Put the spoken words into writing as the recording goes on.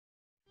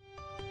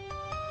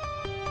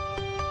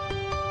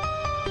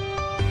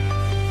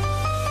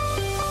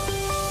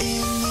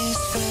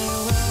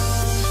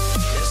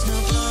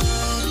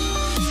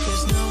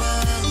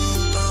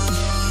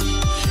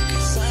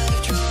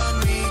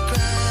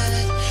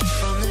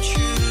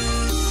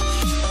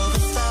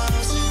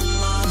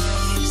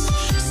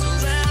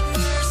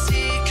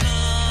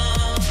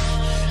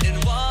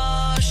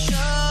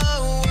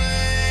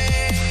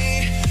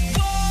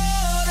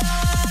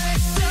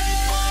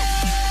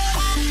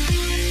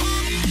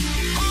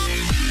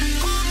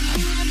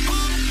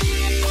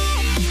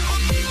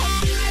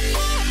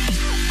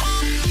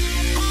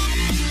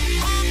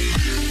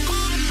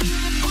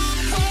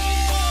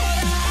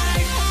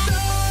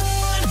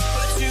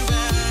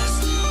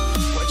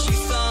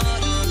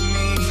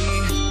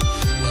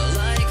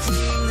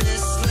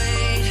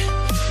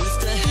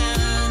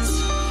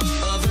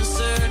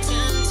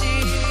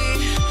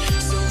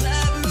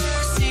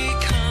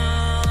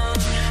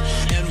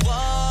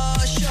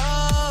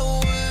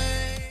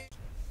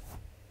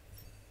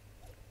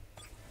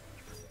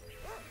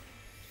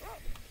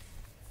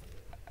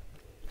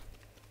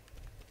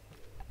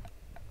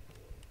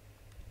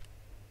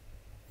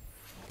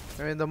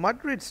I mean, the mud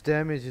raid's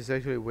damage is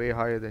actually way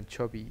higher than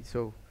Chubby,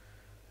 so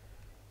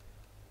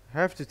I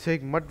have to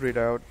take mud raid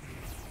out.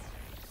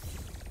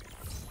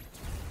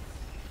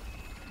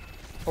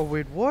 Oh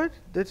wait, what?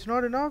 That's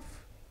not enough?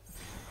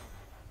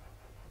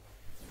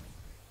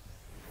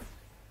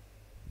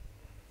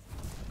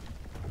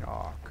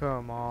 Oh,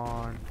 come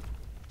on.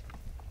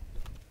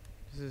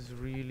 This is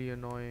really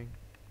annoying.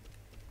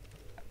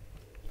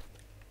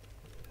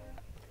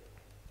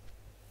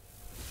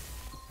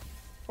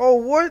 Oh,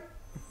 what?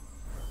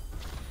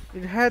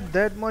 It had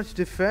that much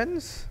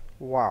defense?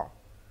 Wow.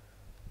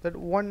 That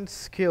one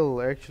skill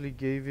actually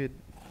gave it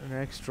an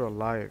extra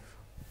life.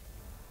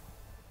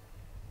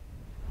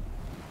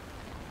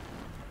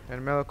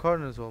 And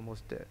Malacorn is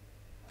almost dead.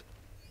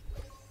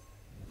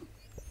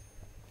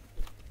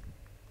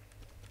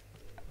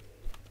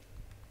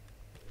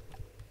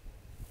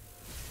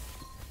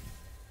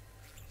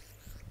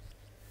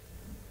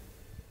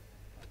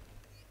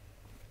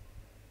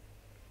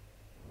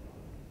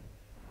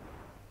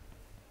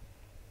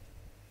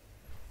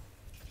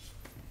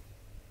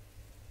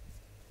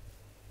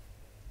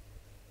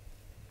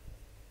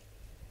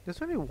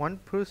 There's only one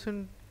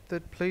person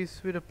that plays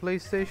with a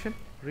PlayStation?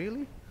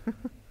 Really?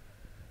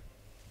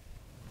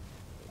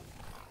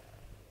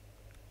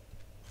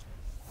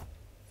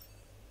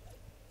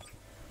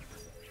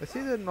 I see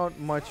that not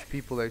much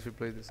people actually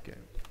play this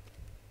game.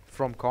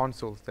 From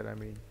consoles, that I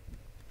mean.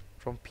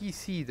 From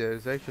PC,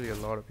 there's actually a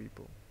lot of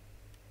people.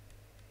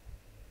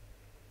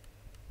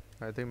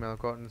 I think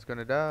Malcotton's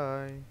gonna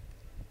die.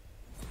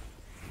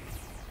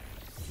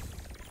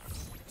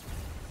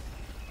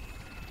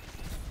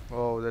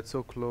 Oh, that's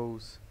so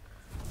close.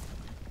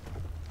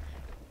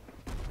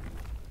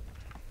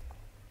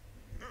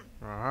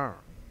 Uh-huh.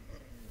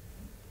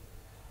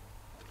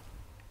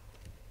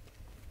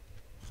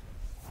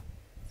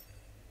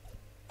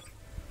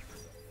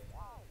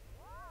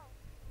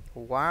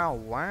 Wow,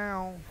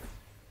 wow.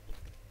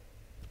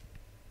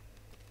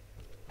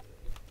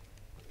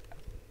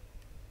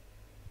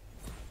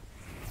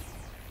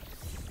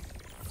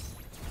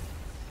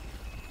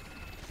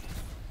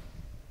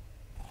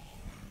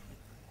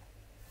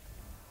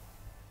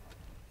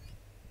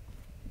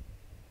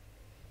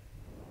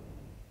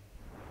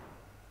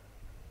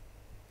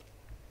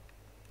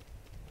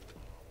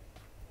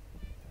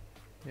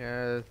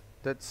 Yeah,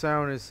 that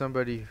sound is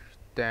somebody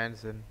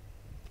dancing.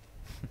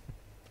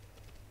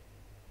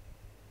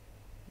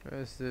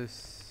 Where's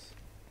this?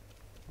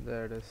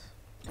 There it is.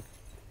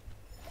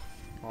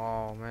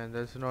 Oh man,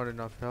 there's not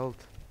enough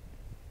health.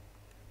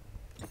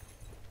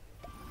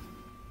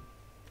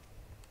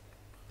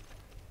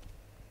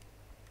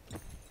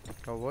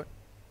 Oh, what?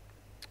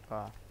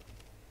 Ah.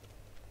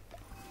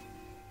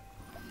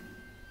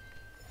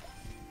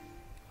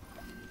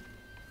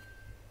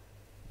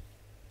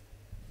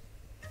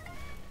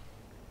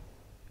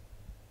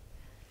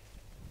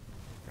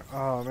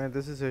 Oh man,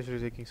 this is actually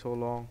taking so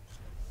long.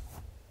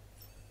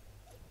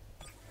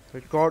 I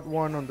got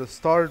one on the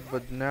start,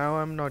 but now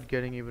I'm not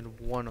getting even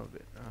one of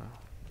it.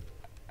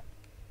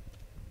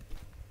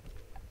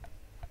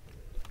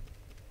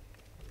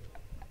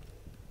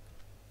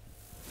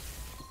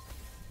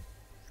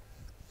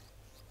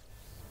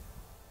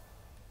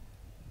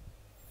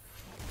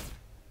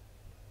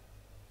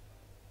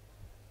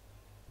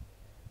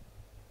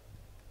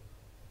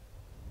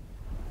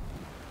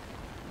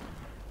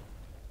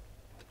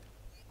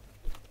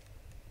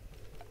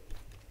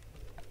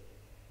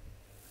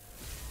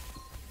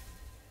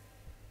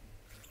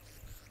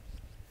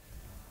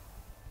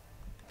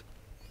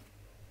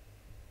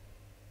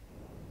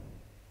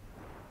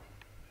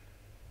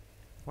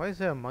 Why is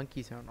there a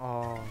monkey sound?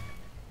 Oh,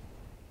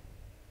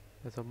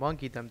 there's a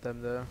monkey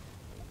Temtem there.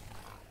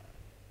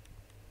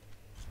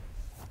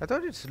 I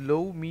thought it's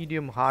low,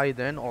 medium, high,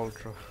 then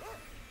ultra.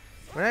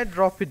 When I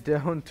drop it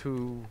down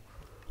to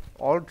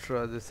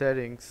ultra, the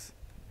settings,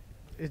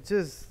 it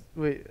just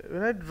wait.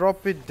 When I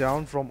drop it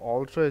down from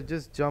ultra, it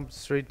just jumps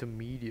straight to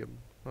medium.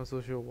 Not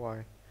so sure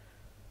why.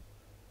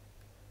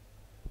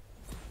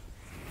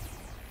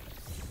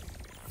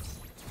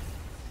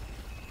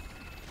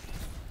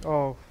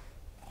 Oh,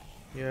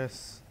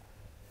 yes.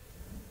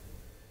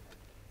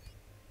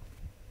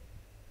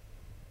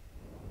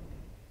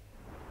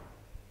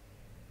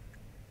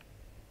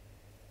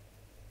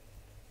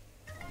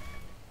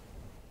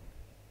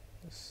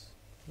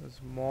 There's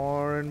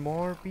more and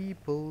more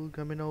people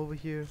coming over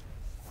here.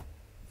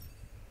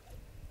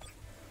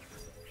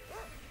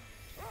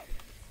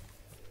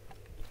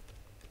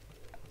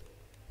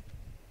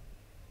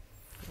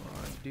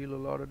 Deal a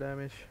lot of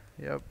damage.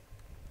 Yep.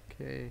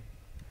 Okay.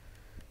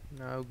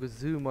 Now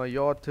Gazuma,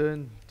 your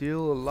turn.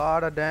 Deal a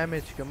lot of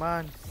damage. Come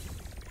on.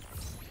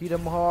 Hit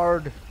him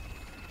hard.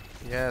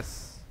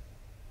 Yes.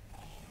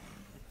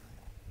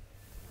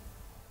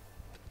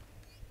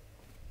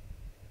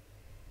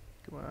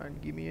 Come on,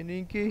 give me an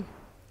Innki.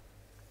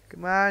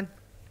 Come on.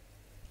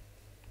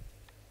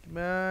 Come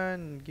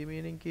on, give me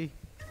an Innki.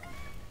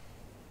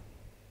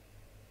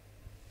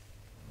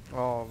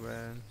 Oh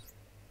man.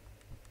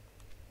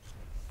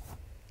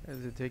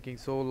 Is it taking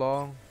so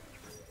long?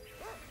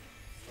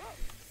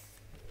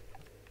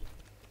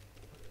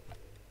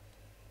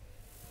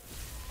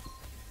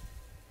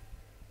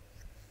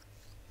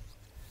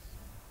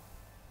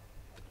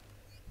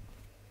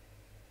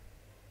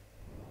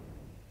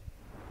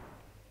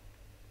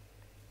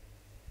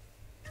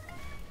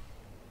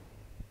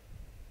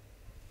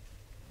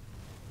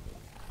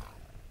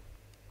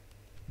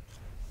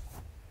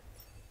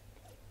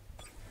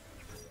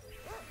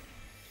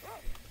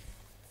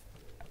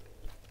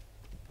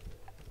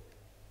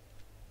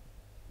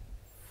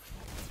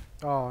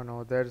 Oh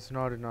no, that is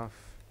not enough.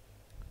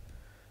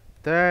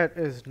 That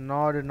is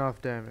not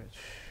enough damage.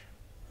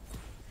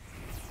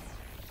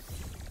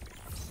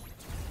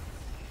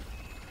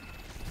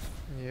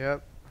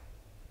 Yep.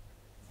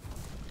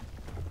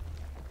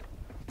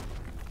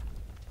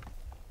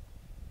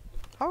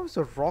 How is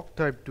a rock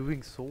type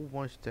doing so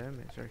much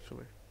damage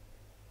actually?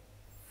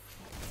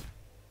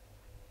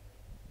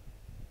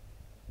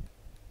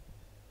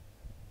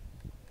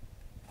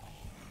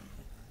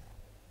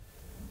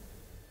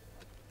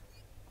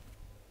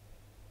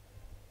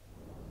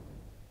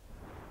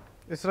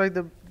 It's like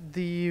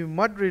the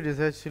mud raid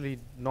is actually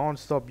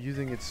non-stop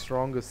using its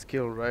strongest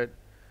skill, right?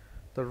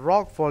 The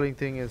rock falling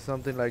thing is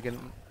something like an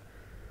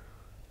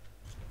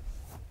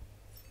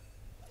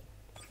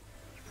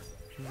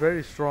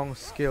very strong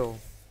skill.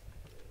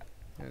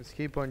 Let's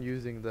keep on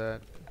using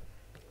that.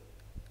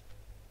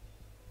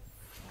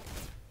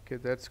 Okay,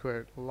 that's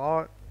quite a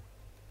lot.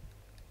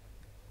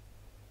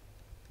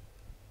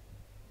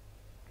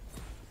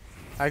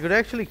 I could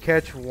actually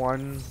catch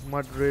one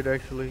mud raid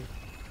actually,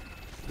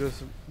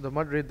 because the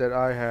mud raid that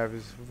I have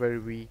is very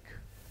weak.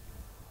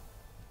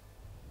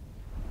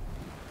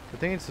 I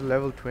think it's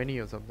level 20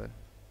 or something.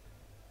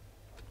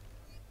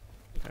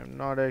 I'm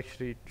not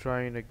actually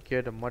trying to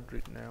get a mud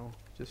raid now,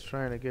 just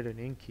trying to get an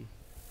Innki.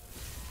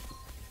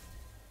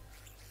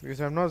 Because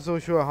I'm not so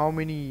sure how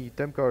many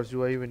temp cards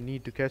do I even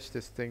need to catch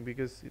this thing,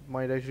 because it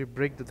might actually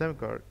break the temp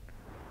card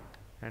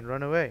and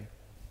run away.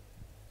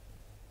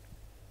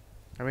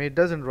 I mean, it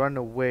doesn't run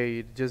away,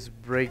 it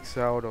just breaks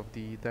out of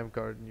the temp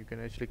card and you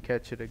can actually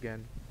catch it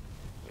again.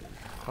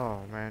 Oh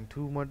man,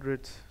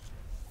 200.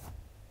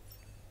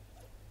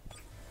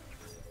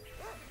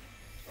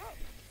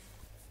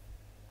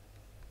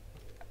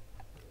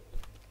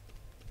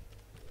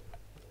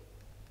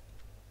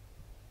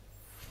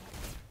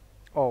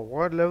 Oh,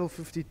 what? Level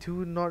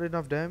 52, not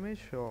enough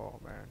damage? Oh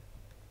man.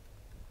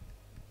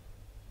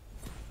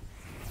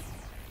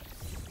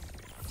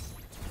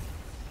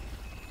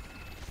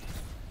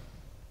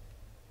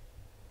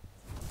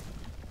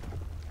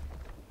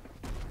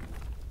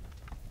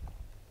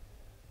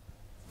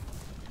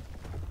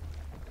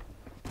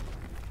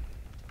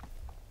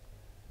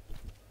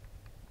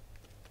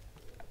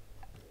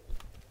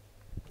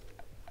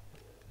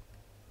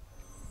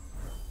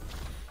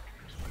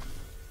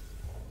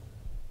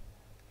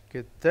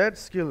 Okay, that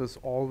skill is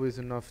always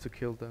enough to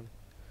kill them.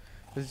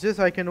 It's just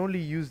I can only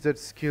use that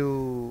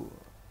skill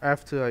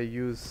after I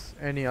use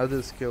any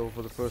other skill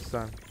for the first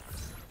time.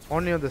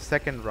 Only on the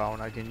second round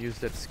I can use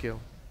that skill.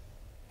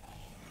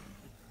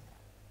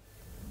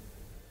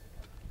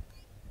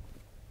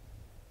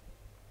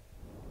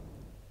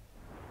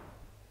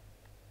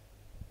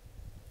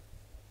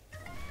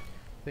 I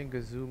think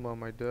Azuma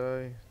might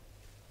die.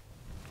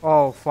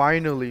 Oh,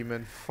 finally,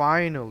 man,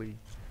 finally.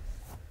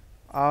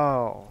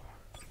 Oh.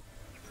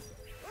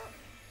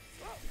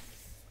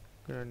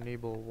 Gonna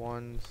enable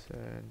once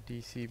and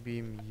DC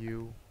beam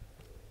you.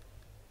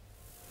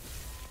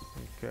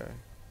 Okay.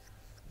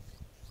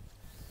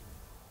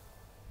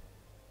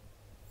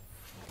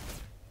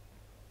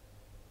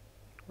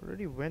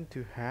 Already went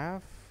to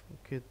half?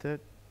 Okay, that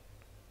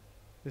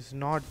is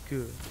not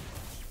good.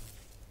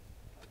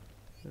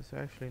 That's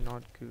actually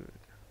not good.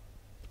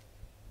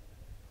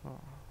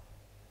 Oh.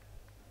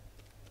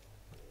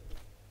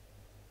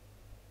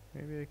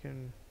 Maybe I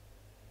can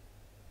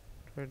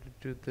try to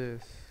do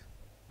this.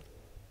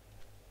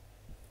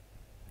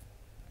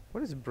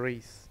 What is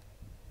brace?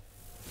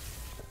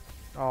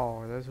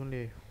 Oh, that's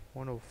only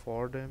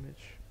 104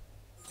 damage.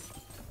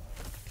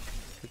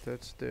 Okay,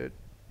 that's dead.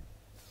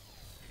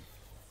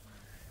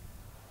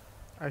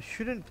 I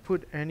shouldn't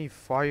put any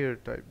fire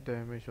type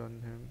damage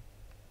on him.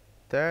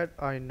 That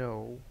I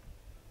know.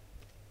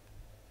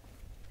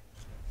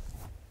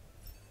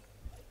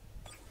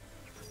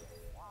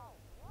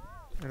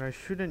 And I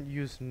shouldn't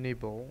use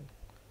nibble.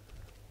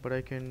 But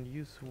I can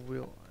use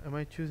will. Am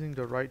I choosing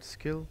the right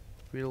skill?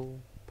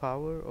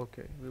 Willpower?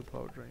 Okay,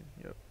 willpower drain.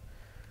 Yep.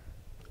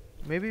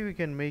 Maybe we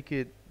can make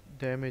it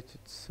damage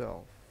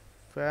itself.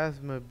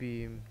 Phasma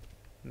beam.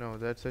 No,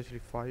 that's actually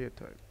fire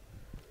type.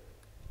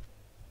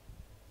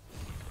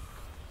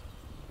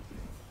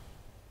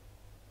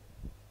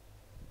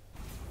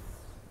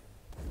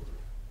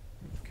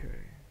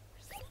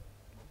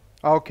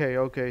 Okay.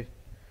 Okay.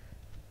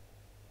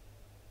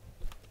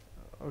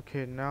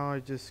 Okay, now I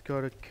just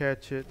gotta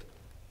catch it.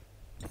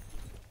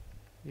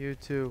 You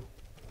too.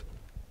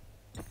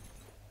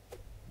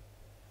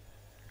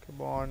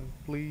 Come on,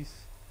 please.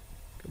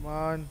 Come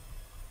on.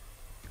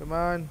 Come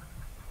on.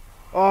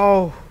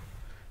 Oh!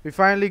 We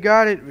finally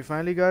got it. We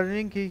finally got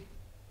an Innki.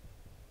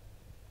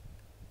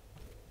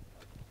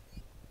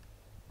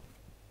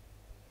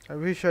 I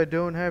wish I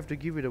don't have to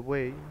give it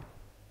away.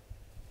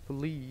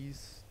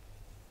 Please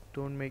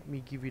don't make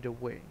me give it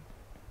away.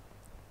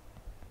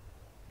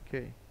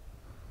 Okay.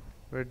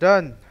 We're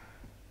done.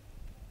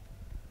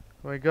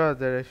 Oh my god,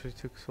 that actually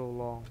took so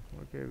long.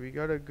 Okay, we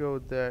gotta go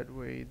that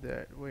way,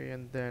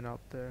 and then up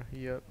there.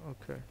 Yep,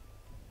 okay.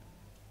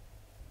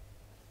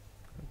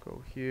 I'll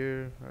go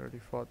here. I already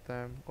fought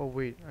them. Oh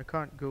wait, I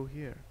can't go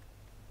here.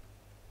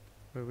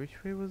 Wait,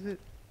 which way was it?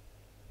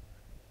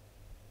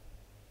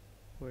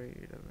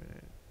 Wait a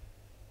minute.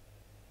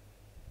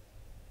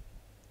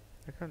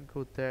 I can't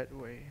go that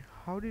way.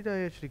 How did I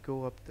actually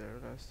go up there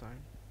last time?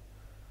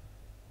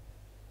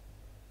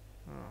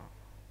 Oh.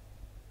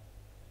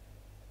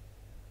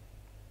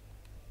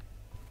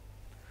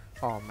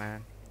 Oh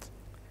man.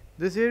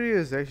 This area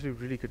is actually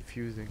really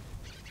confusing.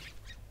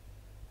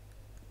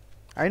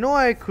 I know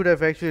I could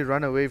have actually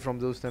run away from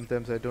those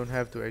Temtems. I don't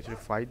have to actually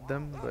fight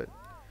them, but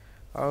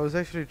I was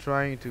actually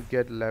trying to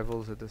get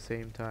levels at the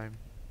same time.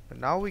 But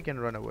now we can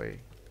run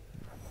away.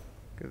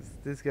 Because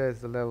this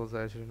guy's the levels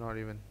are actually not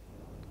even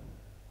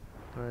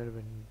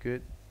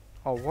good.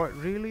 Oh what,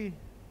 really?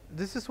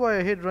 This is why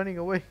I hate running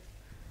away.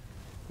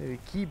 We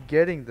keep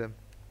getting them.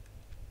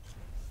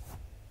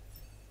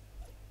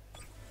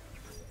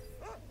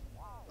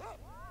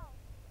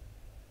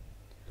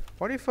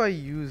 What if I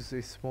use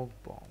a smoke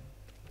bomb?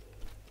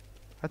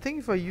 I think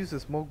if I use a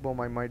smoke bomb,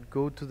 I might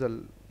go to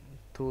the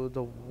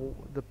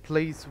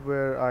place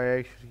where I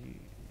actually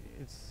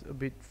it's a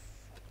bit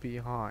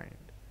behind.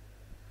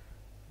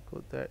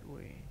 Go that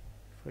way.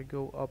 If I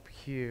go up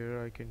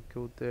here, I can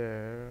go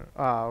there.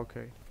 Ah,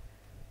 okay.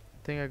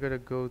 I think I gotta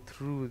go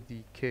through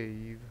the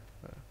cave.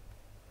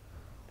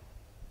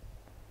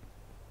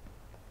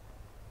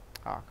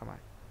 Come on.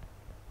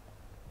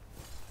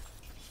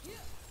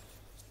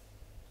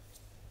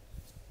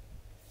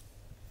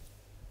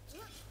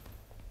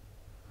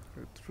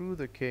 Go through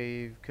the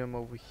cave, come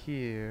over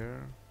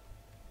here,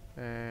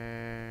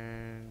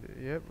 and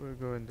yep, we're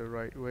going the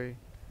right way.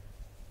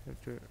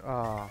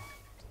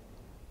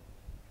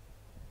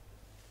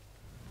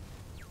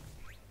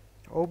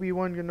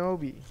 Obi-Wan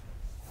Kenobi.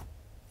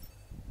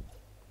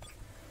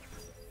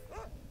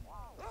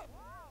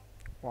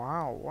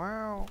 Wow,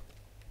 wow.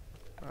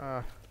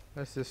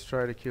 Let's just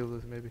try to kill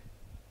this maybe.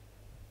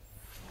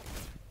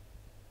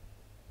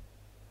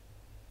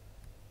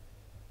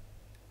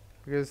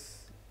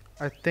 Because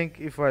I think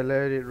if I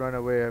let it run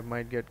away, I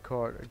might get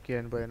caught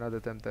again by another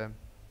Temtem.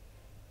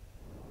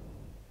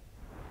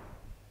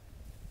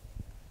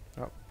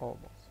 Oh,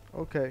 almost.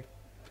 Okay.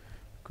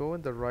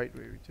 Going the right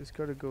way. We just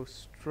gotta go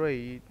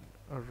straight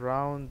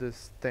around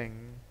this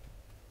thing.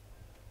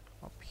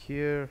 Up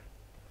here.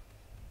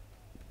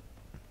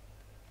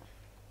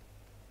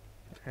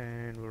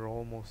 And we're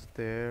almost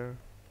there.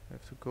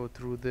 Have to go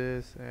through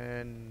this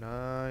and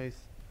nice.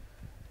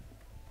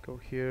 Go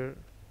here.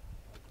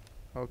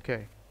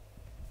 Okay.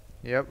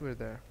 Yep, we're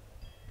there.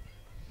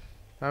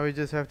 Now we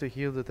just have to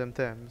heal the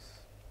Temtems.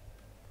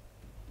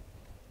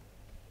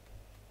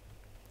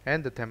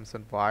 And the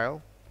Temson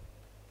Vial.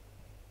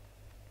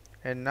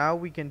 And now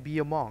we can be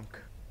a monk.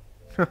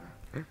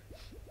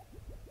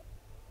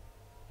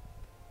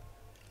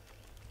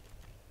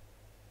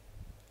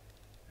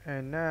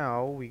 And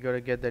now we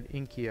gotta get that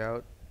Innki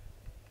out.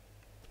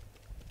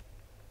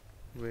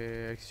 We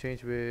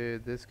exchange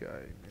with this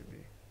guy,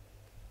 maybe.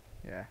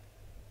 Yeah.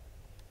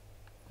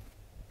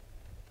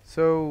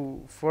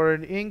 So for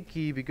an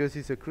Innki, because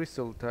he's a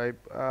crystal type,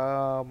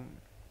 I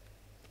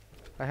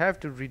have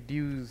to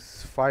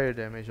reduce fire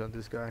damage on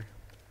this guy.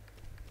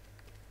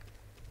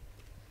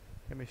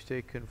 Damage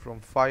taken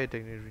from fire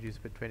technique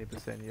reduced by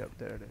 20%. Yep,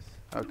 there it is.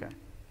 Okay.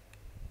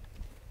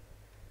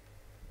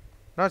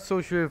 Not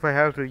so sure if I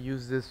have to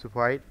use this to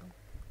fight.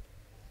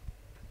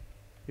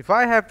 If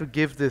I have to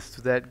give this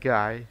to that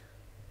guy,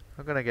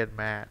 I'm gonna get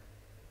mad.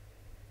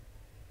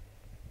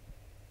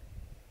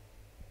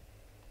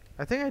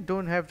 I think I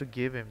don't have to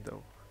give him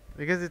though,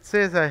 because it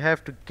says I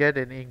have to get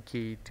an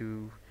Innki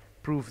to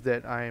prove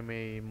that I am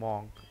a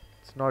monk.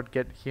 It's not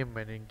get him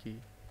an Innki.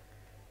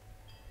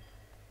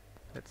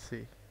 Let's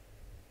see.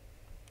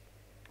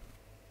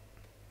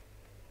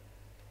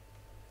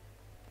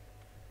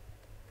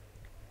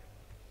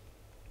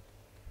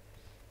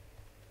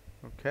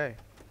 Okay.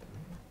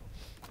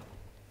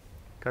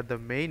 Got the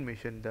main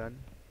mission done.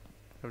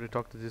 I have to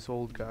talk to this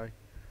old guy.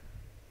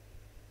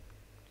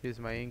 Here's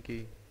my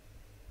Innki.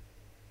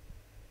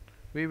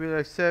 We will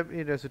accept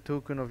it as a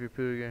token of your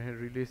purity and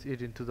release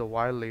it into the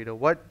wild later.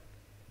 What?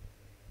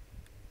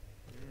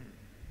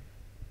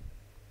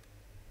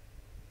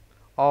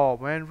 Oh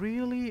man,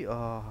 really?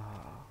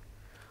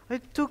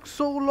 It took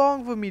so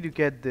long for me to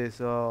get this.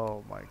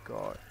 Oh my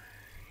god.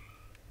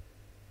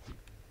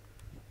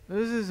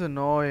 This is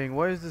annoying.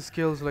 Why is the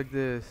skills like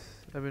this?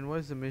 I mean, why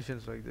is the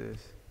missions like this?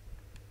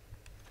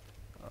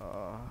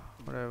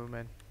 Whatever,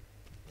 man.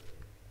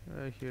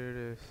 Here it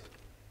is.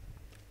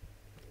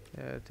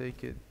 Yeah,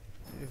 take it.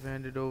 You've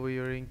handed over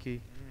your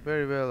Innki.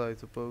 Very well, I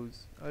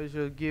suppose. I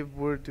shall give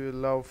word to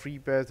allow free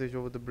passage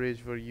over the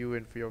bridge for you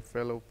and for your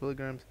fellow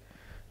pilgrims.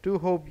 Do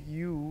hope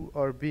you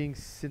are being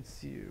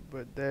sincere,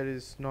 but that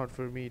is not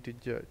for me to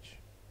judge.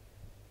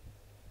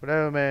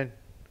 Whatever, man.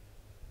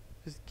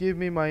 Just give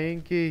me my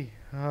Innki.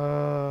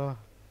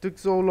 Took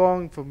so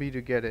long for me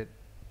to get it.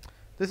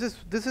 This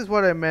is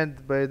what I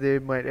meant by they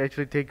might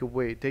actually take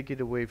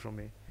it away from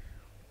me.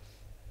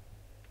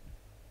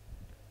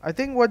 I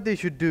think what they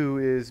should do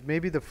is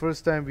maybe the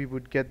first time we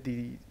would get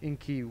the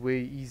Innki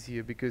way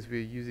easier because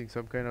we're using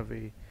some kind of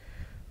a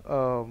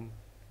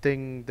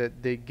thing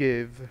that they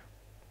give,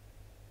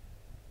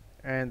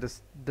 and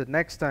the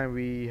next time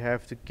we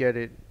have to get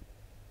it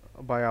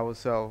by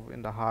ourselves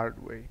in the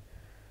hard way.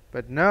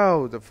 But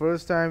no, the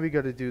first time we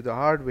gotta do the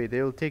hard way,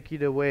 they'll take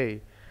it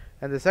away.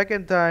 And the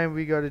second time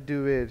we gotta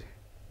do it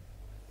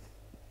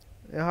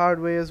the hard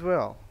way as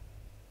well.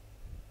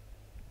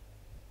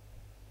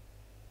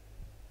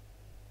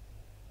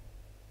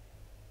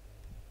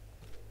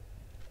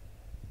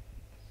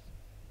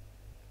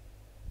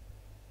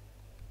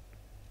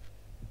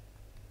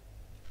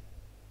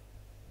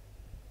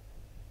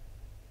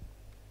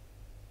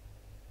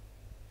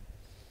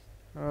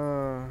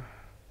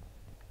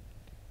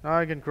 Now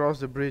I can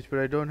cross the bridge, but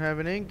I don't have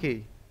an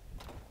Innki.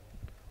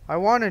 I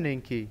want an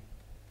Innki.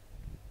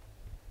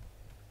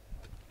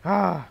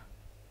 Ah!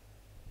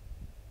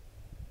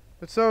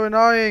 It's so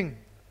annoying!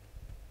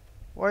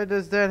 Why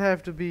does that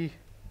have to be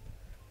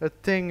a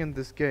thing in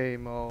this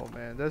game? Oh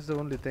man, that's the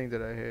only thing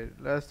that I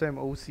hate. Last time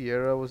OC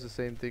era was the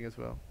same thing as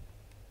well.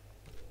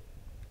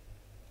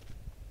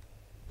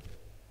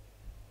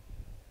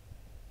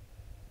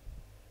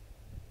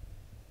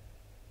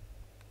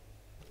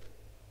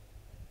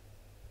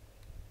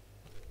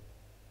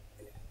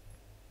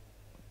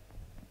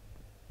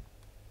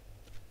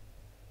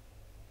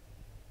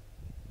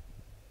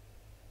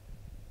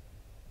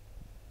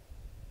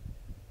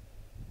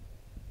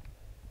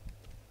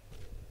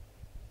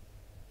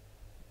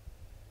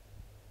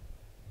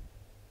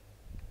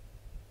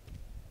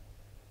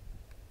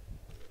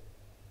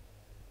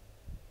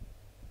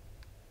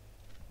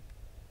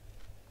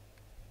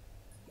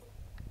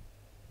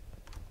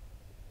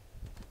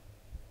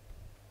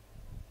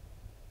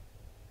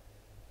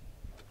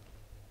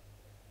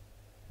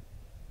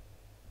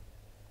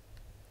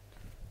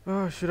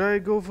 Oh, should I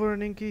go for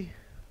an Innki?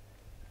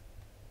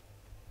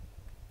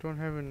 Don't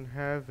have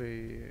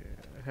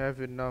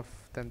enough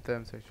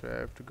Temtems actually. I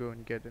have to go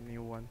and get a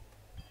new one.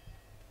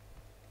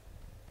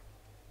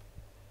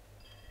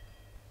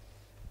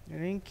 An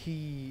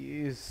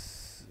Innki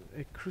is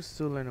a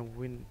crystal and a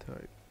wind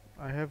type.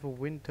 I have a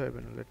wind type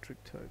and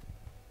electric type.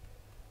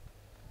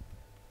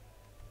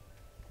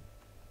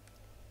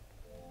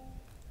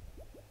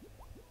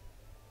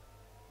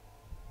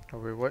 Oh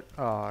wait, what?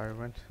 Ah, I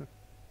went.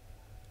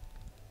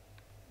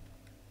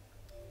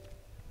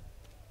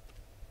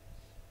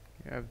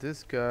 We have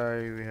this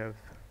guy, we have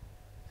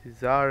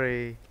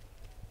Cesare,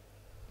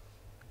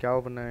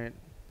 Galvanite.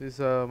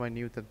 These are my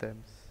new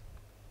Temtems.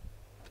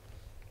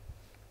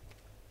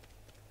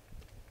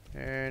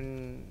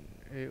 And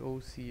AO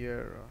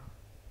Sierra.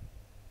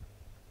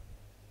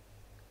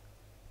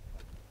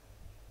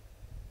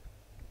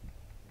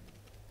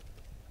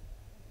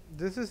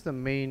 This is the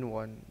main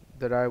one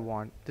that I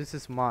want. This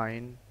is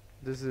mine.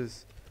 This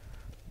is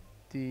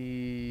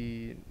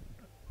the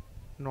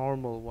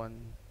normal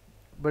one.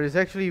 But it's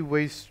actually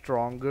way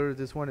stronger.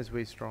 This one is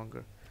way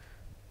stronger.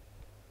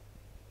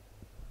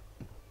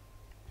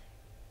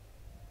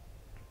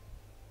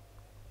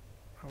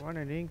 I want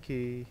an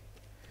Innki,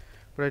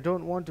 but I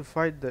don't want to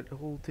fight that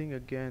whole thing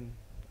again.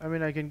 I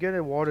mean, I can get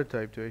a water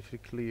type to actually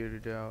clear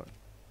it out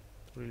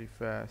really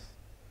fast.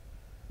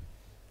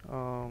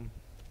 Yeah,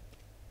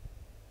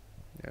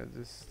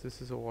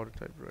 this is a water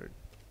type, right?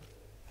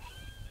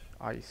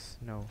 Ice,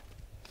 no.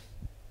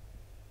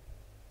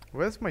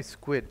 Where's my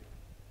squid?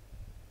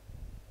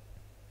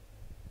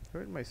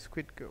 Where did my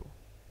squid go?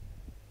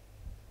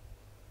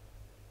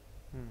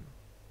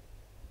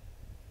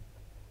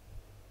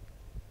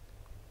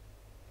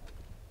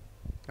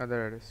 Ah,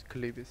 there it is,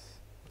 Calibis.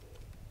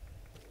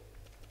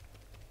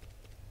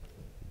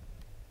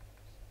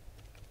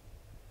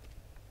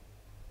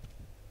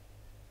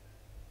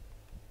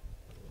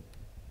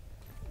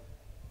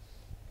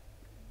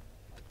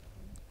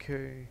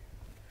 Okay.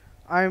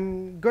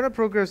 I'm gonna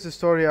progress the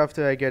story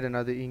after I get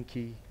another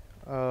Innki.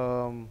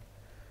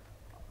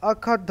 I'll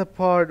cut the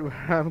part where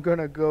I'm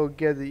gonna go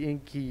get the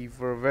Innki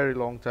for a very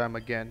long time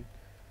again.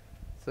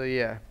 So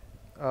yeah,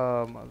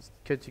 I'll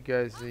catch you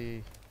guys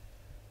in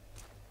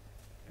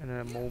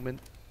a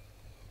moment.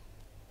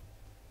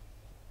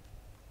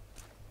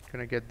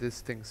 Gonna get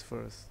these things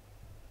first.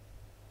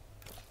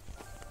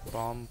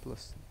 Bomb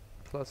plus,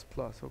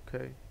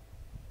 okay.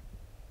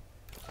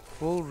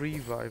 Full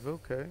revive,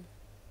 okay.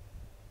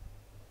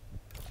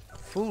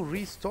 Full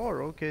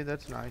restore, okay,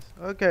 that's nice.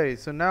 Okay,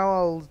 so now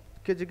I'll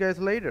catch you guys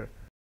later.